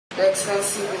Your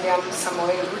Excellency William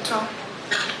Samoei Ruto,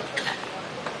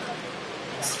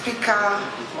 Speaker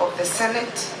of the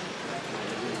Senate,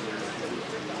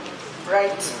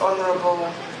 Right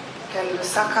Honorable Ken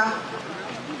Lusaka,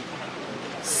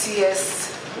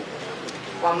 CS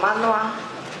Wamalwa,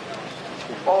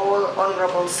 all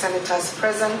honorable senators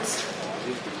present,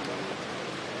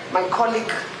 my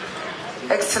colleague,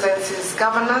 Excellencies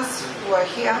Governors who are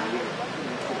here,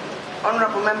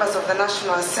 honorable members of the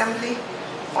National Assembly,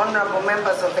 honorable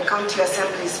members of the county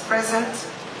assemblies present,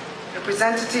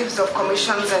 representatives of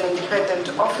commissions and independent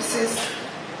offices,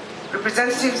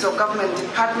 representatives of government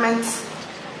departments,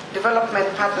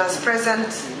 development partners present,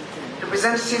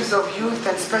 representatives of youth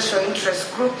and special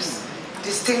interest groups,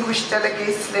 distinguished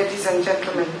delegates, ladies and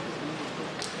gentlemen.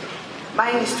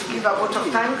 Mine is to give a vote of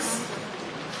thanks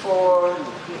for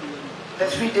the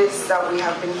 3 days that we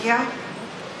have been here.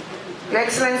 Your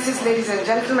Excellencies, ladies and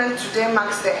gentlemen, today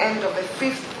marks the end of the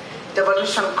 5th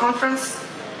Devolution Conference,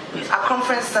 a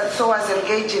conference that saw us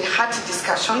engage in hearty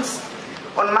discussions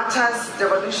on matters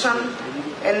devolution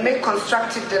and make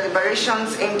constructive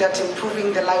deliberations aimed at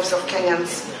improving the lives of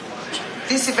Kenyans.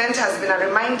 This event has been a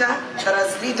reminder that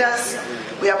as leaders,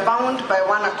 we are bound by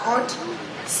one accord,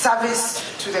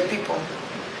 service to the people.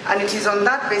 And it is on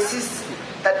that basis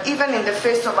that even in the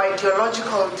face of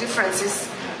ideological differences,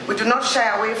 we do not shy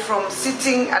away from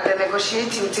sitting at the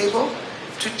negotiating table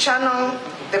to channel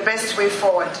the best way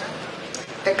forward.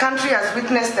 The country has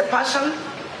witnessed the passion,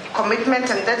 commitment,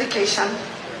 and dedication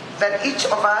that each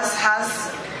of us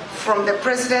has, from the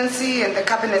presidency and the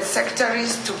cabinet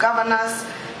secretaries to governors,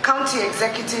 county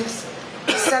executives,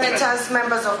 senators,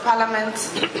 members of parliament,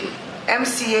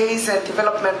 MCAs, and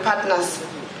development partners,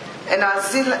 and our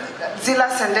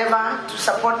zealous endeavor to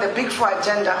support the Big Four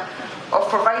agenda of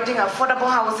providing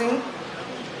affordable housing,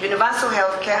 universal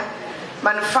health care,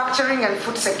 manufacturing and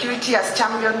food security as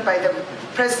championed by the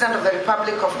President of the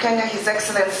Republic of Kenya, His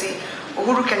Excellency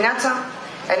Uhuru Kenyatta,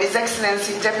 and His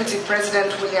Excellency Deputy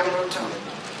President William Ruto.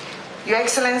 Your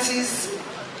Excellencies,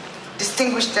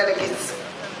 distinguished delegates,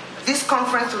 this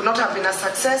conference would not have been a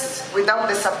success without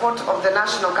the support of the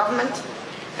national government,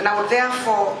 and I would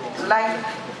therefore like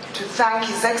to thank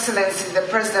His Excellency the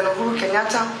President Uhuru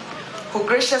Kenyatta, who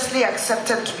graciously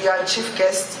accepted to be our chief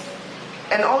guest,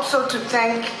 and also to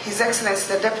thank His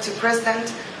Excellency the Deputy President,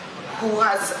 who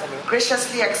has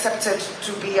graciously accepted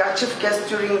to be our chief guest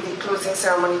during the closing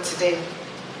ceremony today.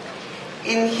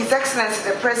 In His Excellency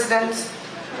the President's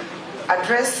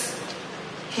address,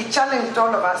 he challenged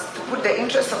all of us to put the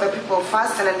interests of the people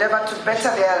first and endeavor to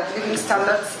better their living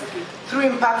standards through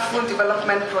impactful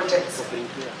development projects.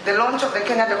 The launch of the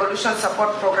Kenya Devolution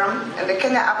Support Program and the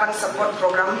Kenya Urban Support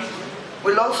Program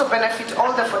will also benefit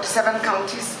all the 47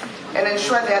 counties and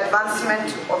ensure the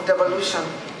advancement of devolution.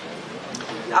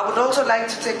 I would also like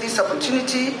to take this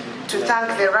opportunity to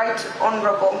thank the Right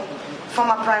Honorable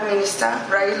former Prime Minister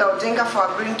Raila Odinga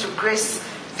for agreeing to grace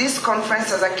this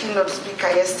conference as a keynote speaker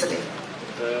yesterday.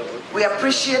 We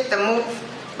appreciate the move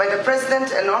by the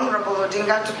President and Honorable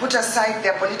Odinga to put aside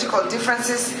their political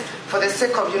differences for the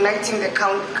sake of uniting the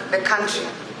country.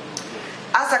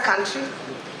 As a country,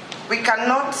 we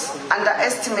cannot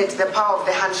underestimate the power of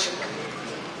the handshake.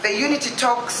 The unity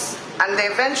talks and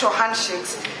the eventual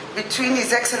handshakes between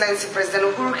His Excellency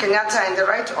President Uhuru Kenyatta and the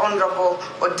Right Honorable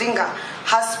Odinga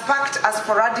has sparked a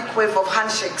sporadic wave of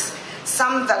handshakes,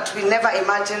 some that we never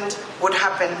imagined would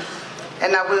happen,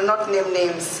 and I will not name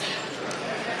names.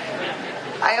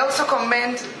 I also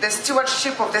commend the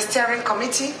stewardship of the steering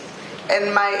committee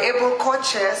and my able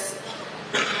co-chairs,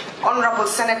 Honorable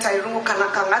Senator Irungu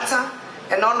Kanakangata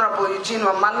and Honorable Eugene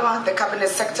Wamalwa, the Cabinet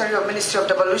Secretary of Ministry of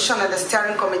Devolution and the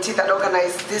steering committee that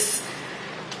organized this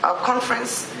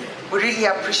conference. We really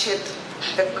appreciate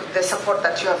the support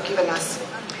that you have given us.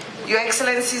 Your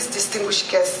Excellencies, distinguished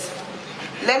guests,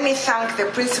 let me thank the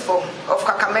principal of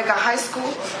Kakamega High School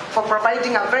for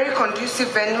providing a very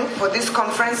conducive venue for this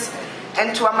conference,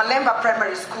 and to Amalemba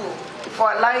Primary School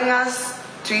for allowing us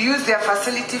to use their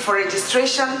facility for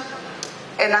registration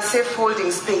and a safe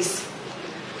holding space.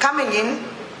 Coming in,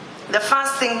 the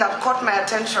first thing that caught my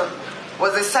attention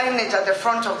was the signage at the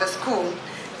front of the school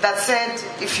that said,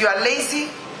 "If you are lazy,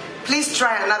 please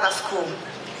try another school."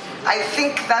 I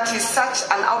think that is such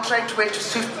an outright way to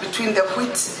sift between the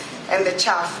wheat and the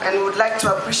chaff, and we would like to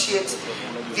appreciate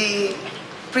the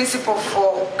principal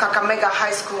for Kakamega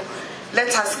High School.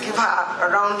 Let us give her a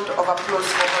round of applause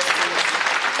for hosting us.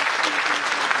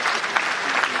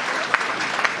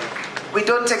 We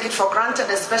don't take it for granted,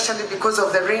 especially because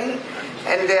of the rain,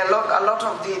 and there are a lot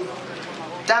of the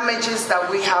damages that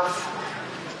we have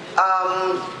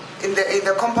in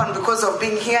the compound because of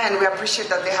being here, and we appreciate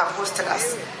that they have hosted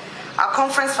us. Our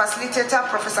conference facilitator,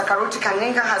 Professor Karuti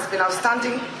Kanyenga, has been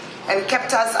outstanding and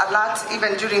kept us alert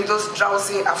even during those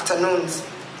drowsy afternoons.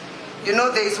 You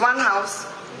know, there is one house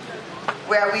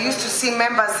where we used to see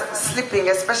members sleeping,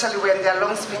 especially when there are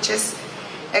long speeches,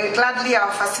 and gladly our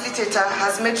facilitator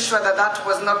has made sure that that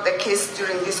was not the case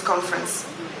during this conference.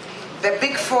 The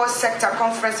Big Four sector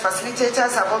conference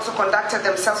facilitators have also conducted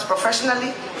themselves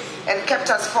professionally and kept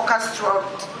us focused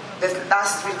throughout the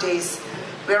last 3 days.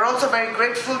 We are also very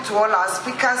grateful to all our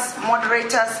speakers,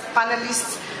 moderators,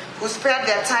 panelists who spared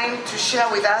their time to share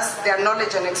with us their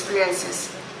knowledge and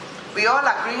experiences. We all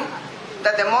agree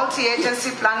that the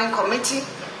Multi-Agency Planning Committee,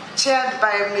 chaired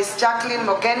by Ms. Jacqueline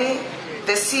Mogeni,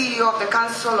 the CEO of the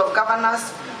Council of Governors,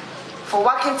 for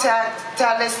working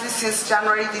tirelessly since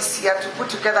January this year to put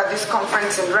together this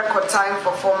conference in record time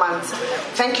for 4 months.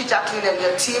 Thank you, Jacqueline, and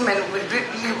your team, and we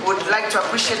really would like to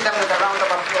appreciate them with a round of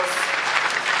applause.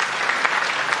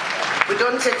 We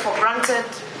don't take for granted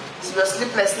your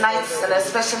sleepless nights and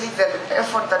especially the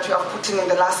effort that you have put in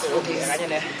the last few days.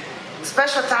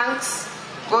 Special thanks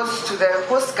goes to the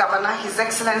host governor, His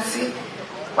Excellency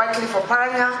Waiguru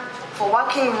for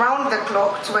working round the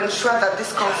clock to ensure that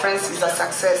this conference is a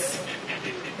success.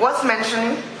 Worth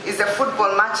mentioning is the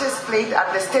football matches played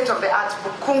at the state-of-the-art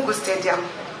Bukungu Stadium.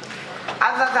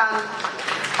 Other than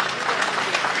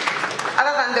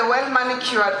the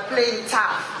well-manicured playing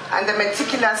turf and the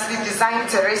meticulously designed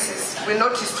terraces, we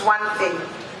noticed one thing,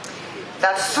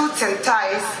 that suits and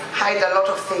ties hide a lot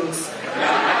of things.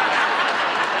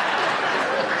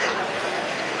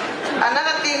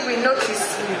 Another thing we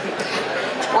noticed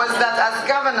was that as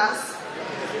governors,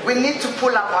 we need to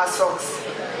pull up our socks.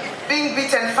 Being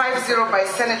beaten 5-0 by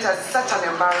senators is such an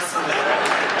embarrassment.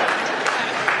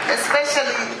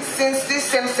 Especially since these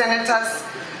same senators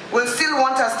will still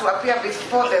want us to appear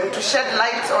before them to shed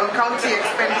light on county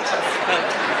expenditures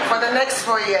for the next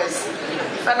 4 years.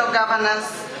 Fellow governors,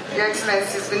 Your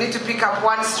Excellencies, we need to pick up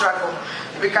one struggle.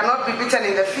 We cannot be beaten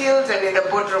in the field and in the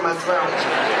boardroom as well.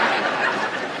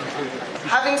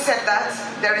 Having said that,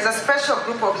 there is a special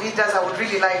group of leaders I would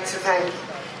really like to thank.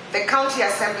 The County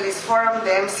Assemblies Forum,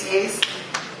 the MCAs.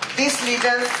 These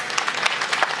leaders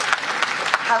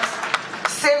have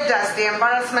saved us the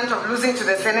embarrassment of losing to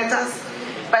the senators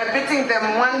by beating them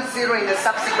 1-0 in the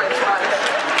subsequent one.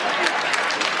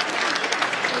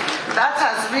 That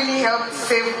has really helped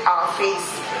save our face.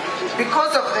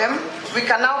 Because of them, we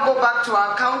can now go back to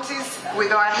our counties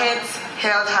with our heads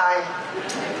held high.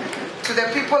 To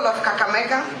the people of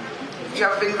Kakamega, you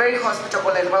have been very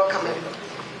hospitable and welcoming.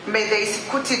 May the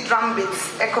Isikuti drum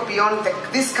beats echo beyond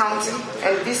this county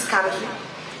and this country,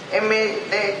 and may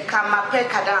the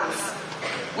Kamapeka dance,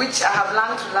 which I have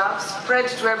learned to love, spread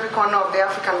to every corner of the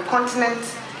African continent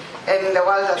and in the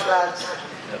world at large.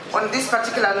 On this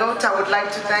particular note, I would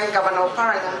like to thank Governor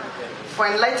Oparanya for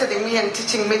enlightening me and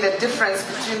teaching me the difference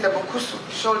between the Bukusu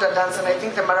shoulder dance and I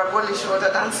think the Maragoli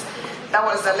shoulder dance. That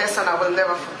was a lesson I will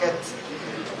never forget.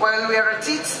 While we are at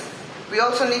it, we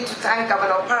also need to thank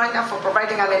Governor Oparanya for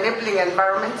providing an enabling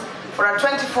environment for a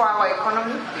 24-hour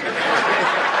economy.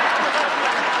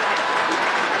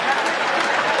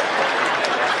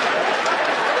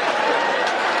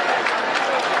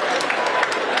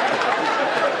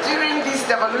 During this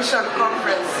devolution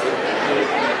conference,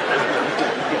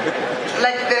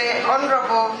 like the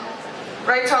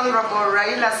Right Honorable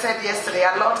Raila said yesterday,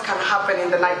 a lot can happen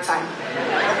in the nighttime.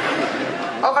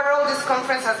 Overall, this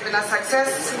conference has been a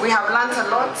success. We have learned a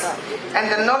lot, and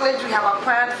the knowledge we have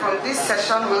acquired from this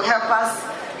session will help us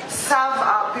serve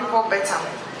our people better.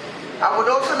 I would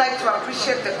also like to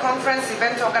appreciate the conference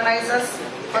event organizers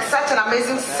for such an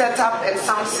amazing setup and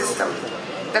sound system.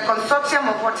 The consortium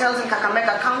of hotels in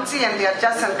Kakamega County and the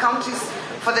adjacent counties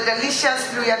for the delicious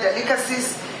Luya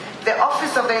delicacies, the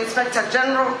Office of the Inspector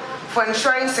General for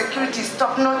ensuring security is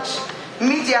top-notch,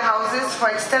 media houses for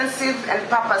extensive and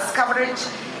purpose coverage,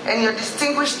 and your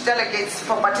distinguished delegates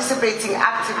for participating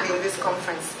actively in this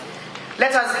conference.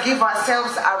 Let us give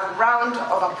ourselves a round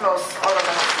of applause, all of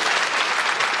us.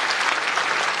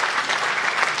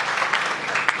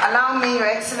 Allow me, Your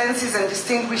Excellencies and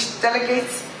distinguished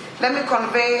delegates, let me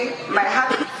convey my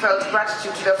heartfelt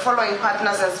gratitude to the following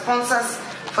partners and sponsors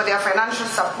for their financial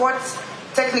support,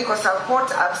 technical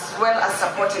support, as well as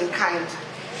support in kind.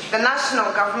 The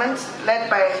national government, led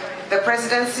by the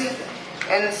presidency,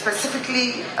 and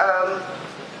specifically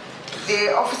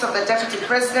the Office of the Deputy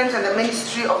President and the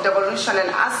Ministry of Devolution and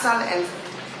ASAL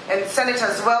and Senate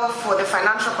as well for the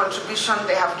financial contribution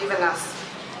they have given us.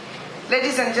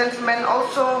 Ladies and gentlemen,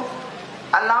 also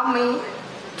allow me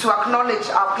to acknowledge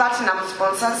our platinum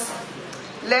sponsors,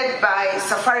 led by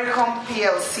Safaricom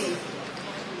PLC.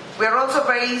 We are also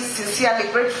very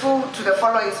sincerely grateful to the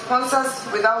following sponsors,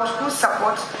 without whose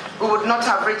support we would not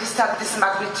have registered this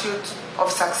magnitude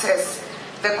of success.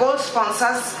 The gold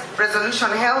sponsors, Resolution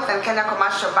Health and Kenya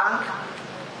Commercial Bank.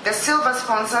 The silver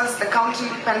sponsors, the County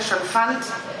Pension Fund.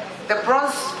 The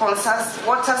bronze sponsors,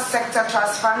 Water Sector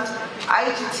Trust Fund,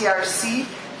 IGTRC,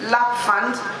 LAP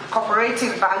Fund,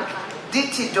 Cooperative Bank,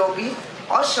 DT Dobi,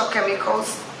 Osho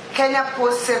Chemicals, Kenya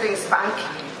Post Savings Bank,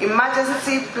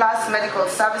 Emergency Plus Medical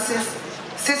Services,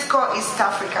 Cisco East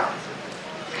Africa.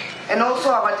 And also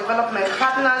our development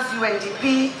partners,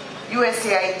 UNDP,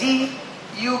 USAID,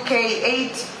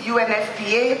 UK8,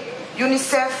 UNFPA,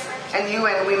 UNICEF, and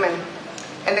UN Women.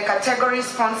 And the category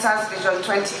sponsors Vision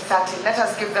 2030. Let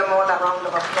us give them all a round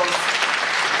of applause.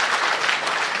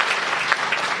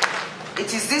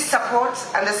 It is this support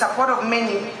and the support of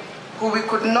many who we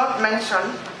could not mention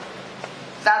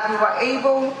that we were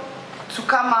able to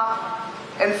come up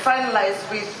and finalize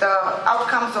with the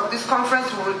outcomes of this conference,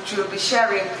 which we'll be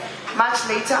sharing much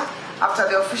later after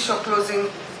the official closing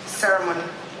ceremony.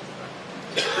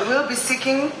 We will be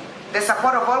seeking the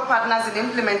support of all partners in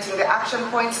implementing the action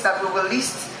points that we will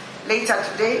list later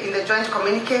today in the joint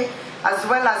communique, as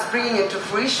well as bringing into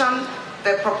fruition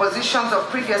the propositions of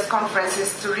previous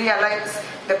conferences to realize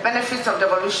the benefits of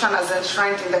devolution as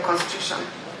enshrined in the Constitution.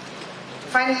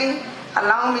 Finally,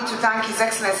 allow me to thank His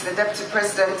Excellency the Deputy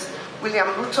President, William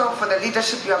Ruto, for the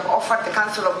leadership you have offered the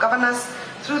Council of Governors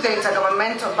through the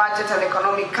Intergovernmental Budget and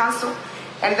Economic Council,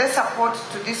 and their support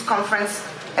to this conference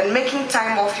and making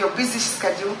time off your busy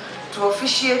schedule to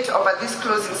officiate over this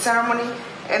closing ceremony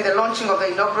and the launching of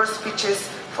the inaugural speeches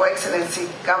for Excellency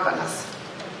Governors.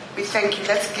 We thank you.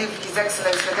 Let's give His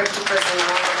Excellency the Deputy President a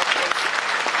round of applause.